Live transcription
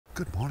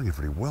Good morning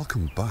everybody,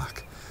 welcome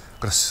back. I've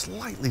got a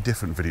slightly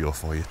different video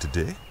for you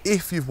today.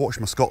 If you've watched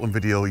my Scotland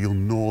video, you'll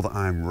know that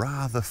I'm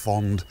rather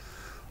fond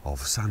of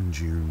sand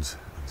dunes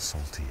and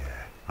salty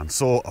air. And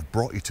so I've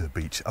brought you to a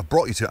beach. I've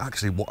brought you to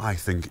actually what I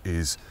think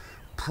is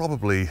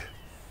probably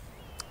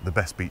the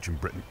best beach in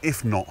Britain,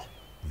 if not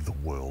the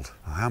world.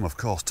 I am of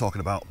course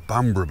talking about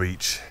Bamburgh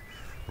Beach,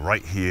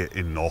 right here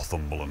in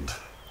Northumberland.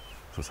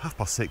 So it's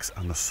 6:30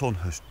 and the sun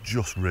has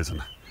just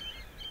risen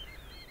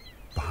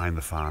behind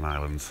the Farne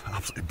Islands.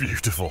 Absolutely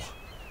beautiful.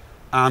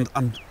 And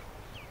I'm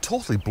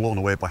totally blown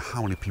away by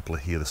how many people are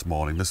here this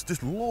morning. There's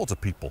just loads of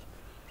people,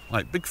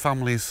 like big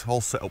families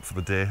all set up for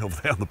the day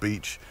over there on the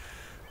beach,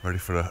 ready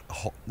for a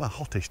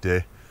hottish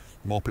day.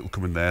 More people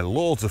coming there,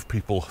 loads of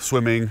people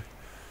swimming,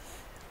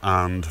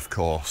 and of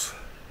course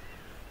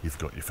you've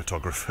got your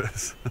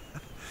photographers.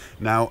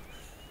 Now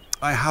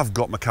I have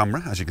got my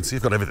camera, as you can see.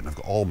 I've got everything, I've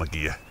got all my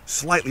gear.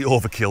 Slightly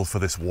overkill for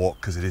this walk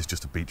because it is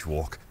just a beach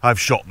walk. I've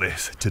shot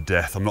this to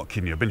death, I'm not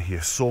kidding you. I've been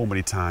here so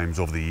many times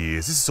over the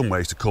years. This is somewhere I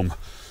used to come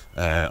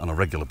on a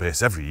regular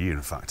basis, every year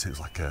in fact. It was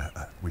like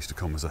we used to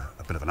come as a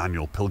bit of an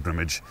annual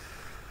pilgrimage.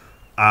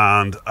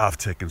 And I've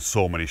taken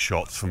so many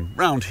shots from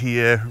round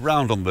here,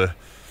 round on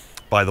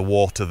by the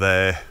water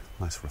there,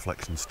 nice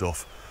reflection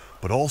stuff,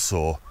 but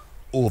also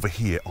over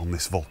here on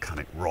this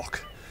volcanic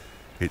rock.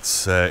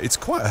 It's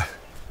quite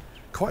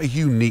a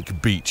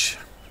unique beach,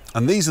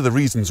 and these are the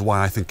reasons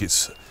why I think it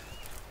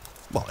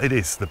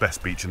is the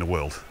best beach in the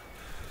world.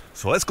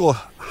 So let's go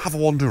have a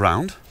wander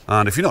around,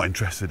 and if you're not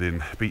interested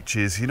in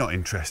beaches, you're not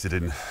interested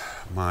in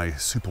my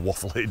super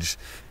waffleage,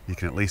 you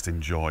can at least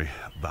enjoy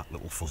that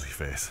little fuzzy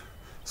face.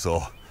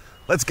 So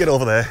let's get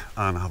over there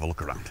and have a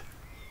look around.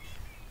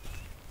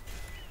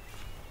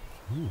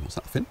 Ooh, what's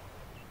that, Finn?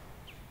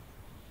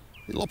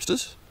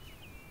 Lobsters.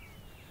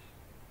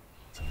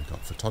 So we've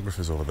got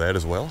photographers over there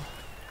as well.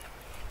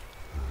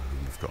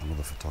 Got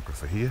another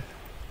photographer here.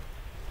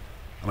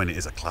 I mean, it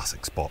is a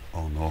classic spot.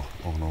 Oh no,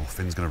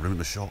 Finn's going to ruin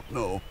the shot.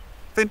 No,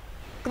 Finn,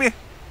 come here.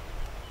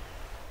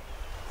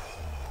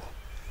 Oh,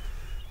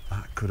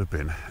 that could have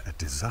been a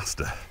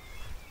disaster.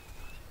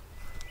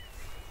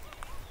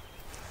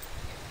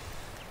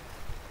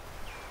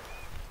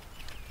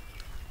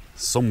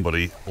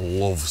 Somebody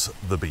loves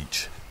the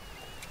beach.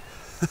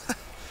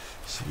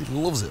 She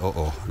loves it.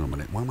 Uh-oh, hang on a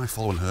minute, why am I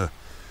following her?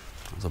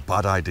 That's a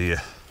bad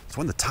idea. So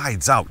when the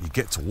tide's out, you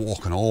get to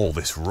walk on all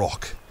this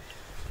rock.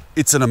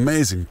 It's an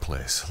amazing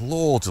place.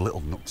 Loads of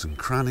little nooks and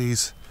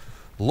crannies,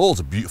 loads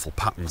of beautiful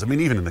patterns. I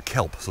mean, even in the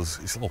kelp, so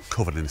it's all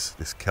covered in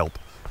this kelp.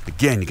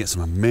 Again, you get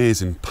some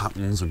amazing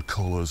patterns and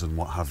colours and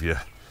what have you.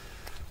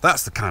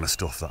 That's the kind of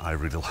stuff that I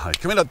really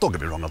like. I mean, don't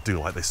get me wrong, I do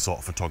like this sort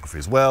of photography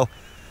as well.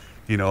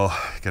 You know,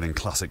 getting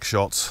classic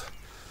shots.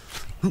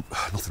 Ooh,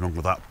 nothing wrong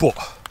with that, but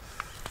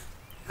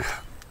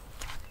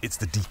it's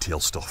the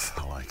detail stuff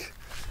I like.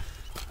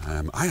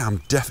 I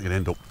am definitely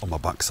going to end up on my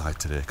backside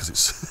today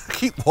because I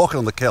keep walking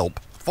on the kelp,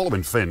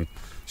 following Finn.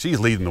 She's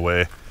leading the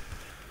way,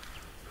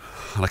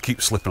 and I keep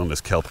slipping on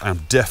this kelp. I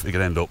am definitely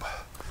going to end up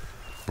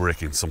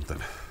breaking something.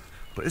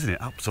 But isn't it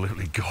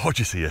absolutely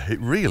gorgeous here? It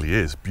really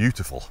is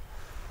beautiful.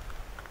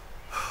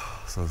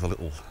 So there's a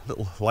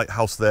little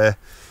lighthouse there,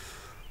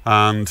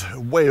 and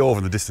way over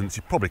in the distance,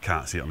 you probably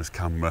can't see it on this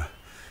camera,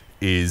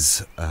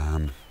 is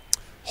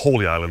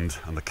Holy Island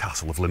and the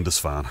castle of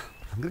Lindisfarne.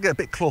 I'm going to get a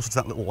bit closer to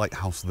that little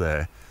lighthouse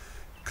there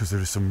because there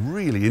is some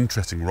really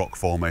interesting rock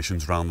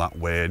formations around that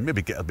way, and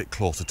maybe get a bit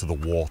closer to the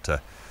water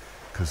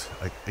because,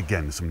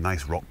 again, there's some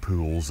nice rock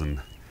pools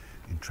and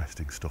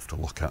interesting stuff to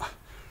look at.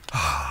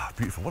 Ah,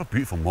 beautiful. What a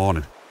beautiful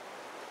morning.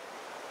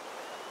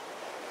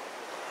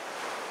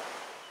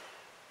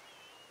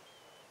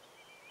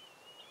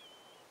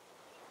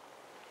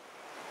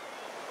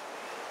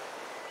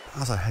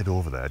 As I head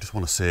over there, I just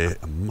want to say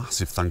a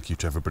massive thank you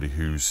to everybody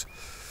who's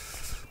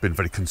been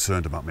very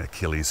concerned about my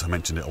Achilles. I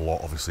mentioned it a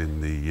lot obviously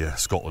in the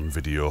Scotland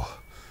video,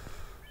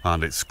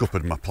 and it's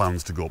scuppered my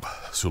plans to go up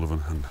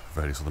Sullivan and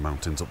various other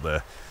mountains up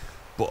there.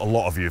 But a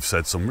lot of you have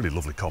said some really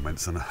lovely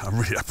comments and I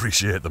really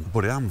appreciate them.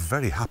 But I am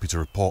very happy to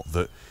report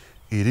that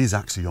it is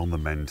actually on the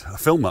mend. I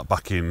filmed that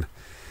back in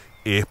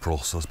April,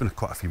 so it's been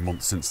quite a few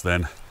months since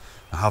then.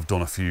 I have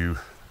done a few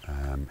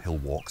hill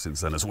walks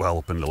since then as well,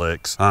 up in the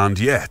lakes. And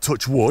yeah,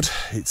 touch wood,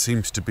 it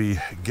seems to be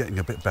getting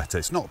a bit better.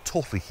 It's not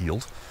totally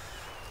healed,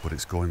 but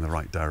it's going the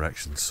right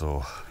direction,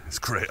 so it's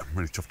great. I'm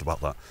really chuffed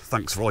about that.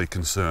 Thanks for all your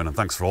concern, and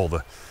thanks for all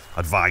the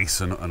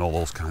advice and all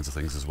those kinds of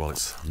things as well.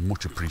 It's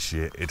much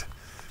appreciated.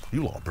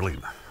 You lot are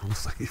brilliant,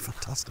 honestly, you're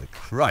fantastic.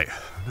 Right,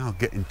 now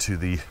getting to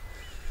the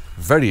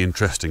very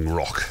interesting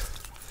rock,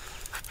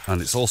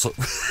 and it's also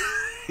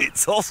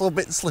it's also a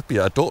bit slippy.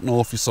 I don't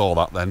know if you saw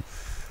that then,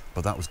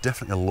 but that was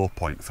definitely a low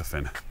point for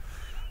Finn.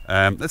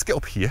 Let's get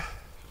up here.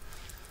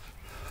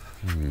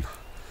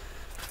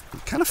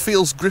 It kind of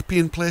feels grippy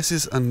in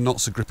places and not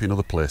so grippy in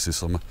other places,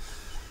 so I'm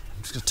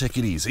just going to take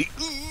it easy.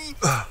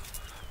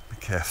 Be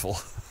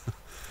careful.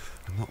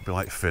 And not be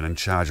like Finn and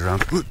charge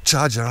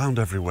around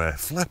everywhere.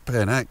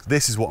 Flipping heck.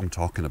 This is what I'm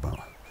talking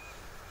about.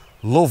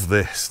 Love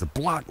this, the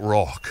black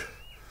rock.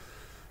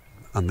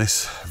 And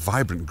this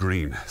vibrant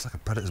green, it's like a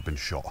predator's been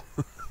shot.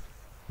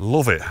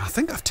 Love it. I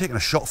think I've taken a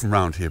shot from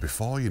round here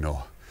before, you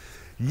know,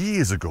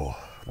 years ago.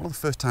 One of the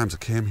first times I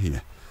came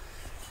here.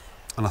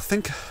 And I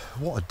think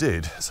what I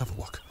did, let's have a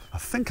look. I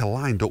think I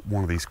lined up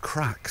one of these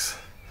cracks.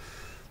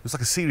 There's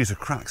like a series of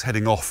cracks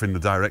heading off in the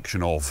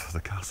direction of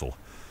the castle.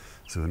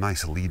 So they're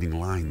nice leading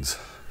lines.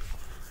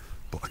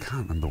 But I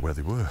can't remember where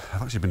they were.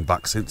 I've actually been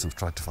back since and I've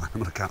tried to find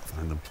them and I can't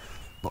find them.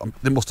 But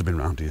they must have been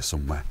around here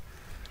somewhere.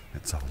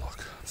 Let's have a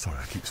look. Sorry,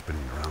 I keep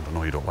spinning around. I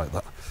know you don't like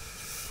that.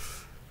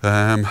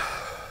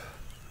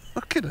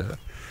 Look at her.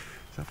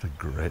 She's having a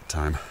great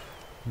time.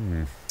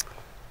 I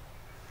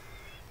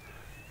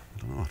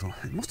don't know.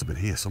 It must have been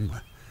here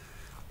somewhere.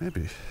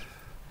 Maybe.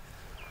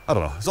 I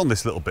don't know. It's on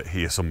this little bit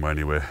here somewhere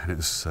anyway. And it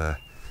was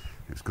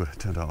good. It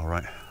turned out all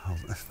right.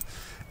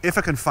 If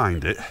I can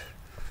find it,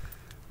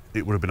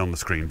 it would have been on the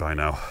screen by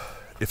now.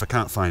 If I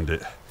can't find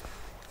it,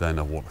 then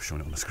I won't have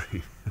shown it on the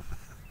screen.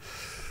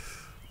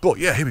 But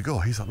yeah, here we go.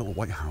 Here's that little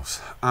white house.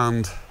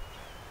 And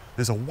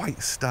there's a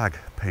white stag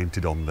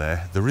painted on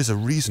there. There is a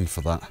reason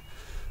for that,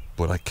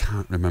 but I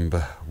can't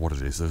remember what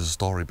it is. There's a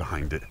story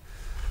behind it,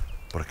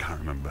 but I can't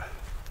remember.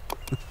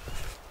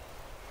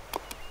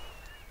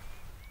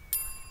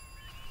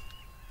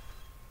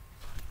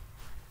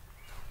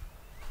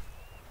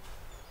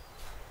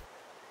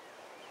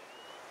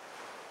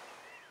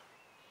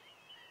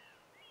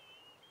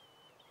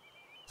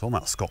 So on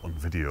that Scotland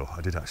video,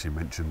 I did actually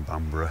mention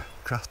Bamburgh.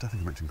 Crast, I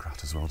think I mentioned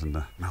Crast as well, didn't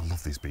I? And I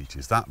love these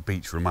beaches. That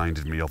beach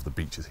reminded me of the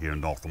beaches here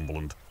in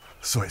Northumberland.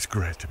 So it's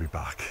great to be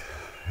back.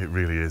 It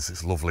really is,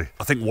 it's lovely.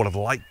 I think what I'd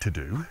like to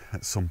do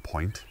at some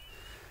point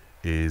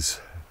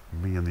is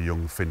me and the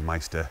young Finn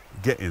Meister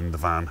get in the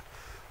van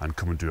and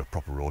come and do a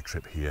proper road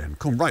trip here and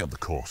come right up the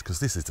coast,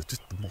 because this is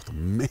just the most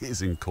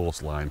amazing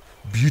coastline.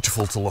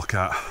 Beautiful to look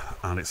at,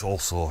 and it's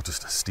also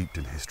just steeped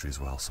in history as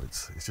well, so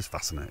it's just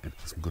fascinating.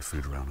 Some good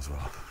food around as well,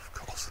 of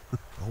course.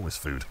 Always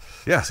food.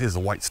 Yes, here's the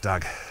white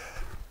stag.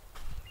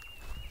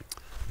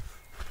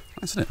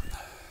 Nice, isn't it?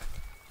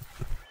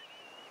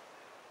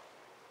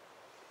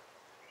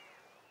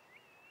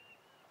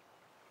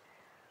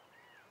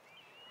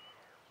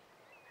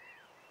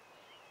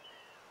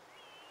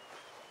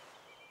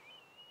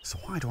 So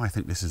why do I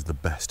think this is the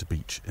best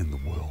beach in the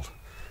world?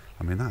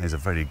 I mean, that is a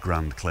very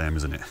grand claim,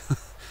 isn't it?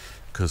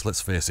 Because let's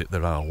face it,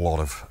 there are a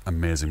lot of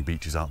amazing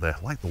beaches out there,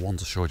 like the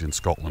ones I showed you in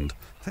Scotland.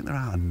 I think there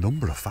are a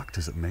number of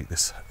factors that make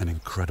this an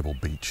incredible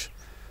beach.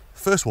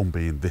 First one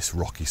being this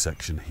rocky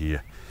section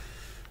here,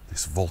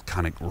 this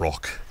volcanic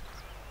rock,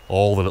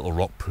 all the little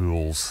rock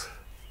pools,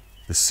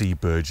 the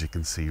seabirds you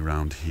can see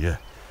around here.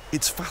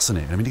 It's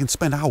fascinating. I mean, you can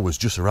spend hours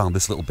just around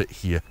this little bit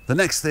here. The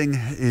next thing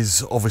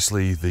is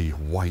obviously the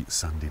white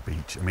sandy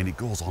beach. I mean, it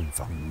goes on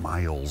for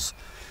miles.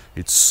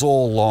 It's so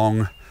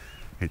long,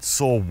 it's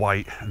so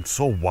white and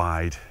so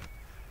wide.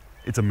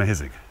 It's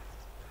amazing.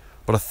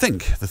 But I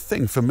think the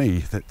thing for me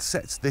that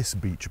sets this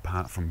beach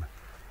apart from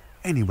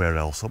anywhere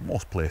else, or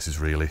most places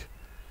really,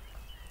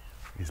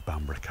 is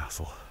Bamburgh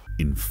Castle.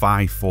 In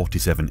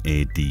 547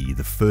 AD,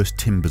 the first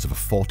timbers of a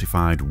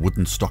fortified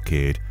wooden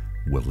stockade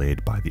were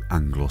laid by the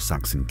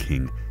Anglo-Saxon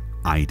king,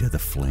 Ida the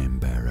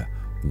Flamebearer.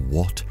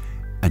 What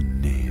a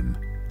name.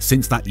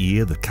 Since that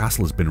year, the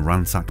castle has been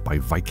ransacked by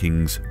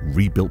Vikings,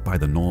 rebuilt by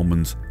the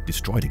Normans,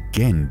 destroyed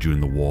again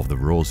during the War of the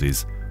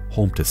Roses,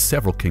 home to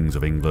several kings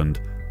of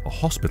England, a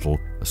hospital,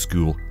 a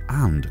school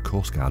and a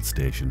coastguard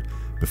station,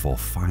 before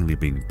finally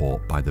being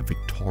bought by the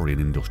Victorian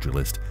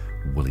industrialist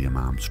William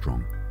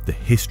Armstrong. The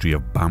history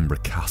of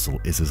Bamburgh Castle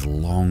is as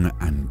long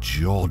and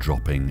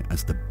jaw-dropping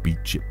as the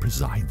beach it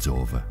presides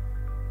over.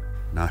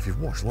 Now, if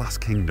you've watched Last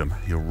Kingdom,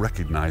 you'll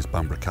recognise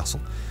Bamburgh Castle.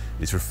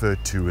 It's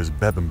referred to as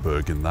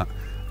Bebbanburg in that,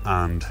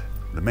 and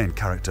the main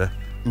character,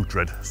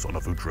 Uhtred, son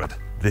of Uhtred.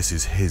 This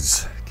is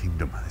his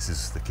kingdom. This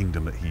is the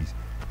kingdom that he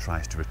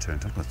tries to return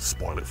to. I'm going to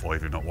spoil it for you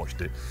if you've not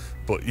watched it.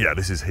 But yeah,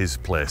 this is his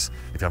place.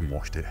 If you haven't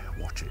watched it,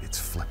 watch it. It's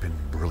flipping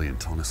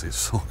brilliant, honestly. It's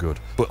so good.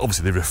 But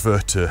obviously they refer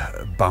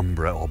to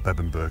Bamburgh or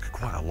Bebbanburg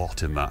quite a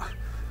lot in that.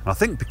 And I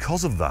think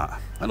because of that,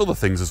 and other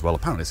things as well,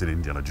 apparently it's in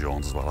Indiana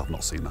Jones as well, I've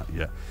not seen that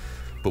yet.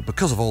 But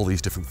because of all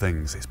these different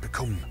things, it's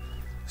become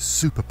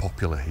super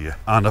popular here.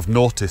 And I've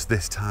noticed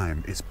this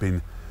time it's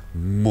been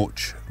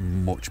much,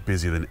 much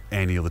busier than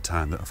any other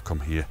time that I've come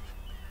here.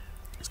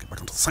 Let's get back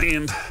onto the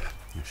sand.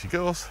 Here she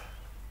goes.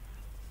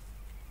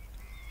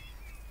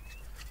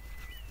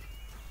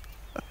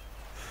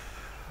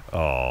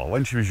 Oh,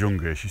 when she was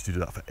younger, she used to do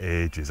that for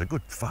ages. A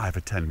good 5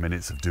 or 10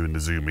 minutes of doing the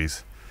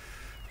zoomies,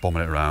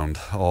 bombing it around,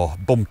 or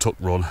bum tuck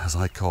run, as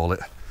I call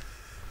it.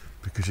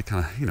 Because you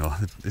kind of, you know,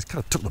 it's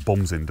kind of tuck the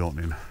bums in, don't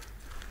you?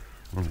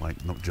 Run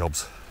like nut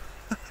jobs.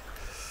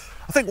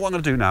 I think what I'm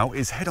going to do now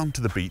is head on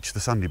to the beach, the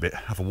sandy bit,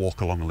 have a walk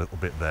along a little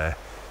bit there.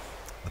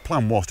 The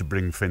plan was to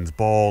bring Finn's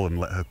ball and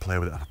let her play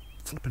with it. I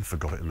flipping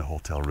forgot it in the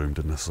hotel room,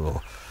 didn't I?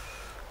 So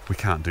we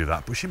can't do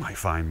that, but she might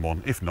find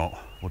one. If not,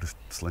 we'll just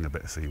sling a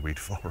bit of seaweed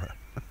for her.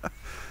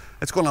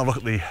 Let's go and have a look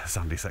at the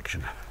sandy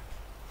section.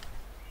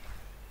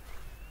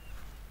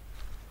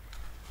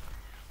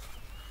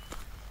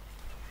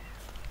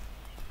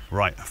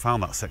 Right, I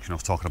found that section I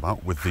was talking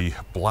about with the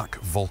black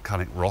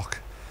volcanic rock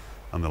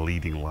and the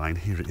leading line.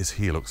 Here it is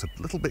here, looks a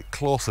little bit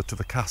closer to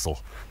the castle.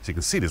 So you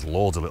can see there's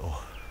loads of little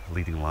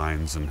leading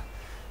lines and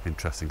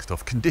interesting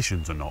stuff.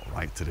 Conditions are not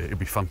right today. It'd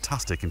be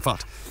fantastic. In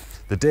fact,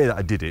 the day that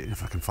I did it,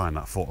 if I can find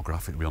that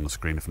photograph, it'll be on the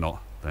screen. If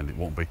not, then it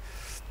won't be.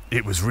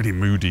 It was really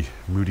moody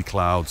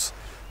clouds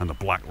and the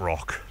black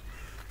rock.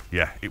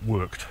 Yeah, it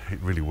worked. It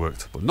really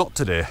worked. But not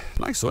today.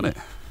 Nice, wasn't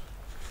it?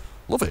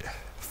 Love it.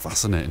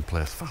 Fascinating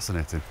place,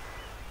 fascinating.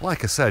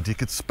 Like I said, you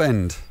could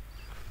spend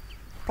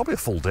probably a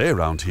full day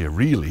around here,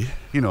 really.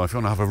 You know, if you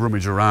want to have a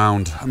rummage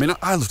around. I mean,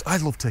 I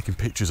love taking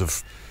pictures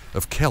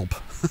of kelp.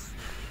 I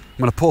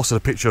mean, I posted a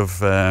picture of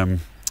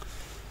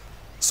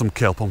some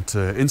kelp onto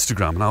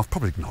Instagram, and I've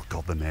probably not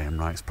got the name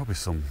right. It's probably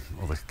some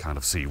other kind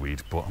of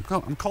seaweed, but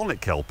I'm calling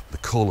it kelp. The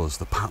colours,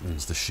 the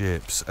patterns, the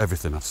shapes,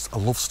 everything. I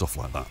love stuff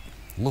like that.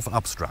 I love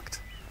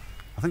abstract.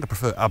 I think I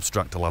prefer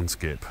abstract to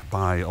landscape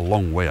by a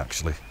long way,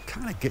 actually.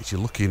 Kind of gets you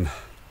looking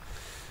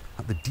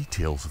at the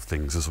details of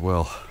things as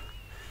well.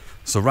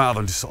 So rather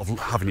than just sort of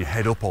having your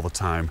head up all the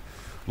time,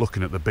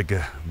 looking at the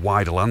bigger,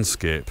 wider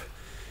landscape,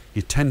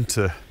 you tend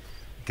to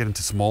get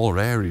into smaller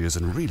areas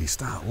and really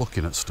start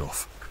looking at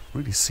stuff,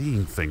 really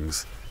seeing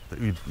things that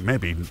you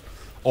maybe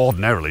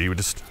ordinarily you would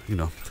just, you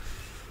know,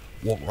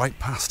 walk right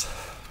past.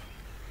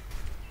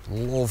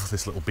 Love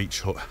this little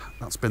beach hut.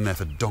 That's been there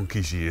for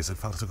donkey's years. In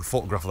fact, I took a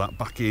photograph of that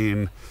back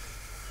in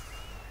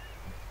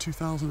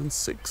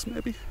 2006,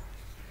 maybe.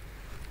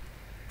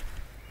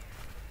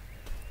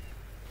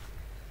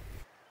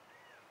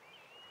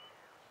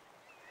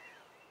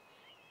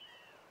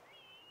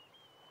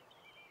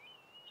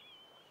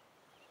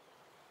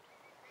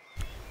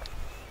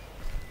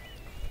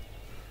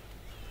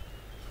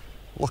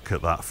 Look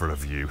at that for a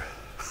view.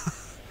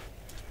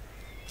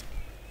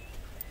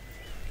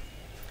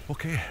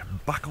 Okay,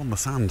 back on the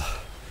sand.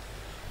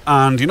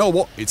 And you know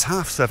what? It's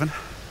 7:30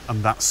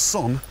 and that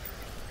sun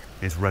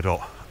is red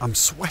hot. I'm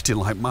sweating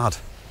like mad.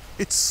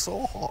 It's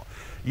so hot.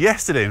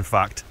 Yesterday, in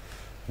fact,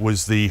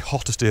 was the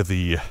hottest day of the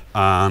year,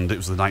 and it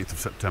was the 9th of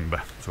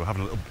September. So we're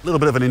having a little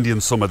bit of an Indian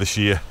summer this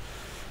year,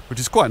 which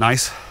is quite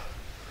nice.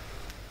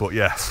 But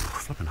yeah,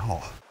 flipping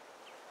hot.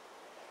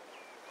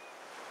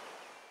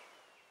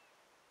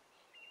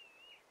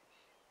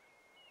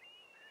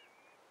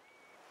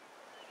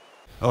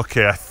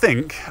 Okay, I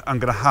think I'm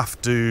going to have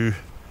to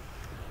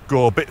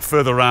go a bit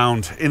further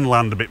around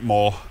inland a bit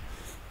more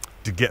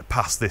to get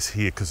past this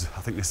here, because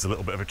I think this is a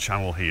little bit of a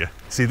channel here.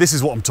 See, this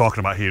is what I'm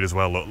talking about here as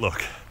well.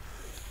 Look.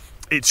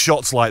 It's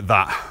shots like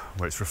that,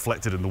 where it's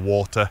reflected in the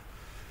water.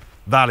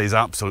 That is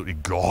absolutely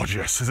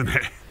gorgeous, isn't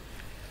it?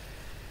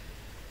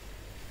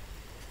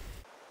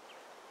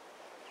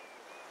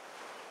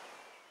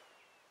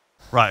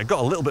 Right, I got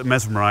a little bit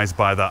mesmerised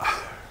by that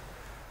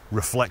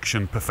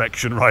reflection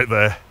perfection right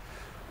there.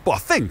 But I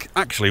think,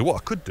 actually, what I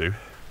could do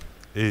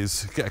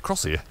is get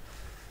across here.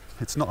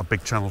 It's not a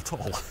big channel at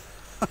all.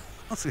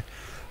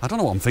 I don't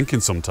know what I'm thinking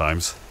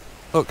sometimes.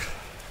 Look,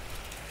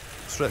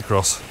 straight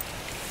across.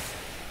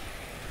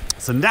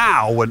 So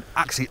now we're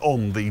actually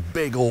on the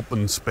big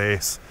open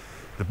space,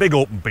 the big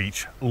open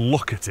beach.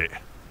 Look at it.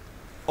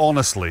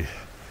 Honestly,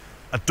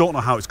 I don't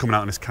know how it's coming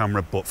out in this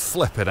camera, but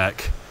flippin'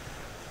 heck,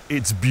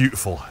 it's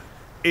beautiful.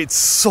 It's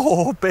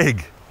so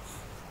big.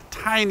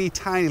 Tiny,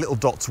 tiny little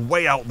dots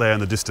way out there in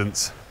the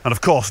distance. And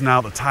of course,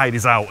 now the tide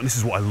is out, and this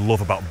is what I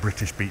love about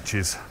British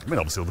beaches. I mean,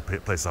 obviously other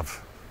places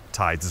have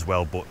tides as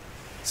well, but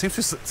it seems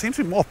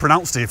to be more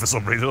pronounced here for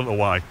some reason, I don't know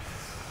why.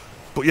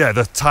 But yeah,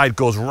 the tide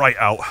goes right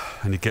out,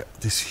 and you get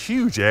these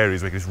huge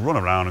areas where you can just run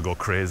around and go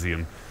crazy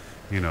and,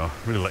 you know,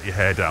 really let your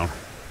hair down,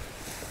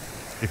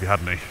 if you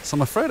had any. So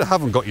I'm afraid I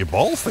haven't got your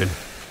ball fin.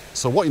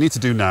 So what you need to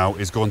do now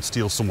is go and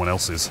steal someone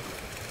else's.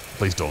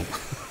 Please don't.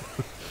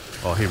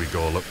 Oh, here we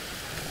go, look.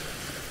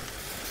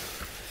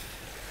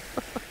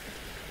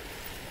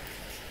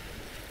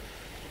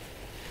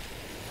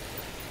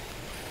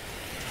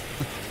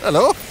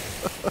 Hello.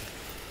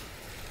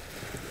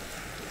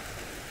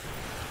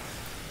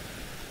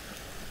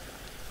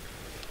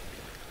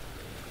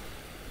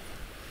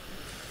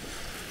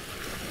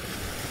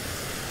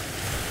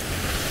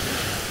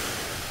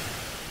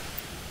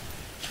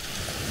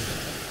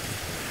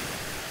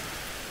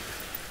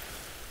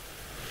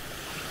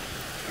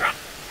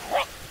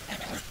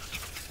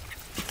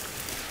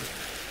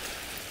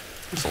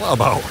 What's that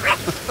about?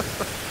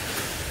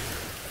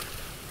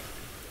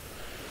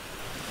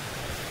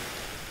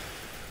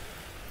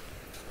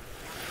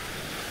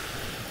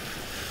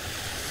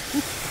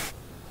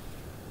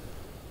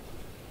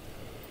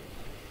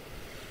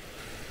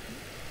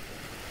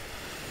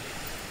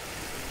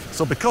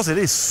 So because it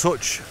is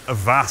such a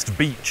vast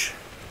beach,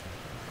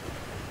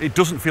 it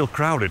doesn't feel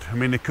crowded. I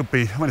mean,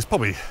 it's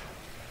probably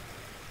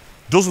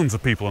dozens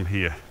of people on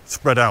here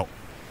spread out.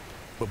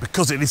 But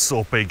because it is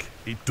so big,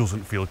 it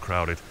doesn't feel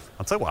crowded.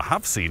 I'll tell you what I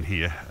have seen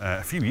here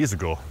a few years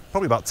ago,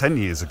 probably about 10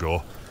 years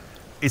ago,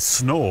 is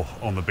snow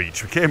on the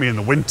beach. We came here in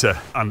the winter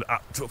and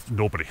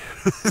nobody,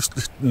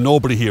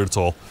 nobody here at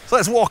all. So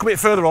let's walk a bit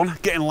further on,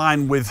 get in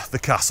line with the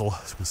castle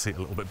so we can see it a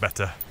little bit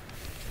better.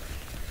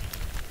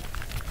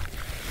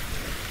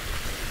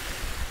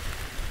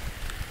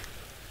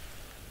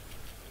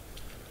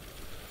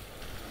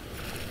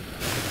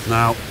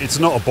 Now, it's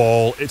not a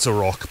ball, it's a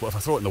rock, but if I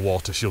throw it in the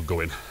water, she'll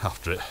go in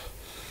after it.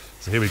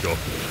 So here we go.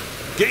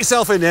 Get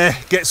yourself in there,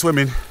 get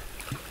swimming.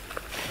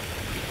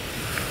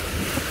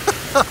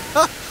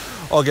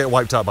 Or get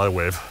wiped out by the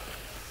wave.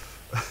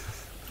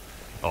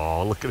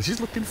 Oh, look at her,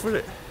 she's looking for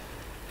it.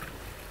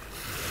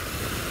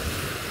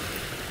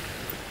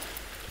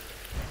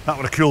 That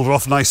would have cooled her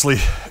off nicely.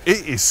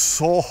 It is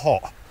so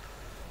hot.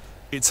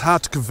 It's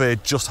hard to convey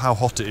just how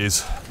hot it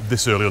is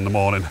this early in the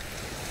morning.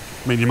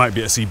 I mean, you might be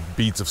able to see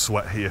beads of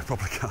sweat here,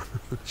 probably can.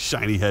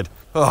 Shiny head.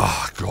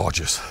 Oh,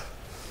 gorgeous.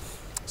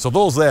 So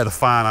those there are the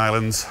Farne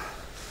Islands.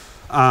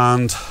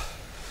 And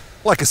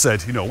like I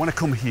said, you know, when I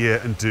come here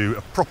and do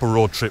a proper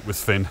road trip with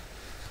Finn,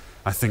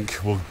 I think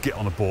we'll get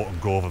on a boat and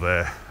go over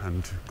there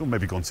and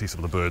maybe go and see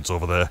some of the birds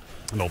over there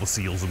and all the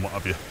seals and what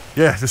have you.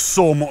 Yeah, there's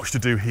so much to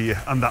do here,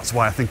 and that's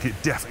why I think it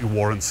definitely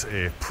warrants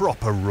a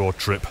proper road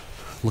trip.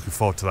 Looking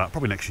forward to that,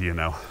 probably next year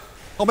now.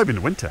 Or maybe in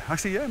the winter.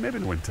 Actually, yeah, maybe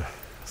in the winter.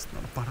 That's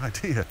not a bad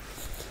idea.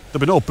 There'll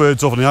be no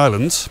birds over the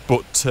islands,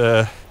 but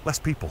less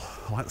people.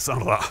 I like the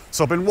sound of that.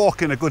 So I've been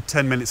walking a good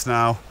 10 minutes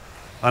now,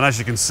 and as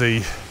you can see,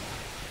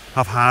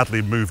 I've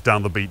hardly moved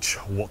down the beach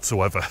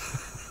whatsoever.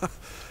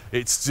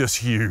 It's just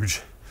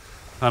huge.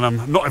 And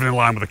I'm not even in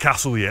line with the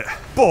castle yet.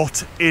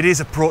 But it is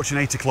approaching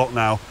 8 o'clock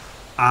now,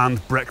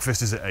 and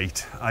breakfast is at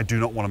 8. I do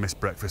not want to miss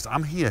breakfast.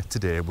 I'm here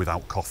today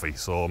without coffee,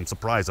 so I'm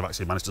surprised I've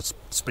actually managed to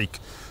speak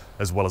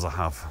as well as I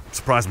have. I'm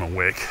surprised I'm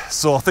awake.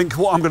 So I think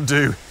what I'm going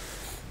to do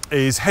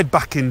is head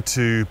back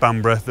into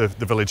Bamburgh, the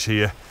village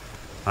here,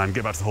 and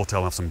get back to the hotel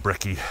and have some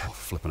brekkie. Oh,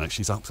 flipping it,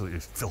 she's absolutely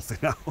filthy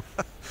now.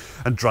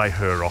 And dry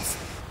her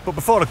off. But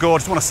before I go, I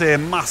just want to say a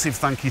massive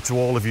thank you to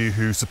all of you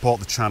who support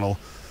the channel.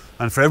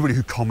 And for everybody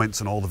who comments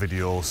on all the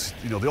videos.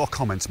 You know, your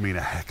comments mean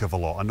a heck of a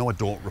lot. I know I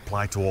don't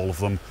reply to all of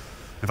them.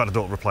 In fact, I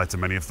don't reply to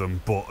many of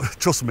them, but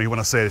trust me when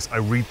I say this, I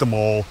read them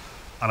all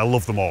and I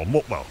love them all.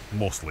 Well,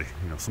 mostly.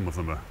 You know, some of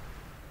them are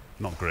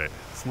not great.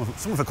 Some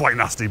of them are quite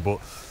nasty, but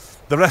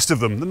the rest of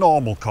them, the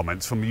normal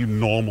comments from you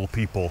normal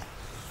people,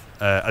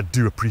 I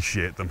do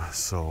appreciate them.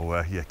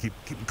 So yeah, keep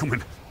them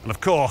coming. And of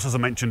course, as I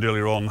mentioned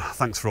earlier on,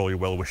 thanks for all your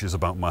well wishes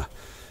about my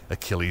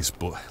Achilles,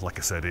 but like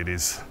I said, it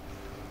is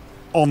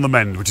on the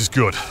mend, which is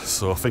good,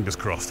 so fingers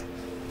crossed.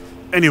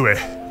 Anyway,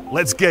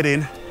 let's get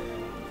in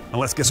and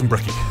let's get some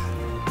brekkie.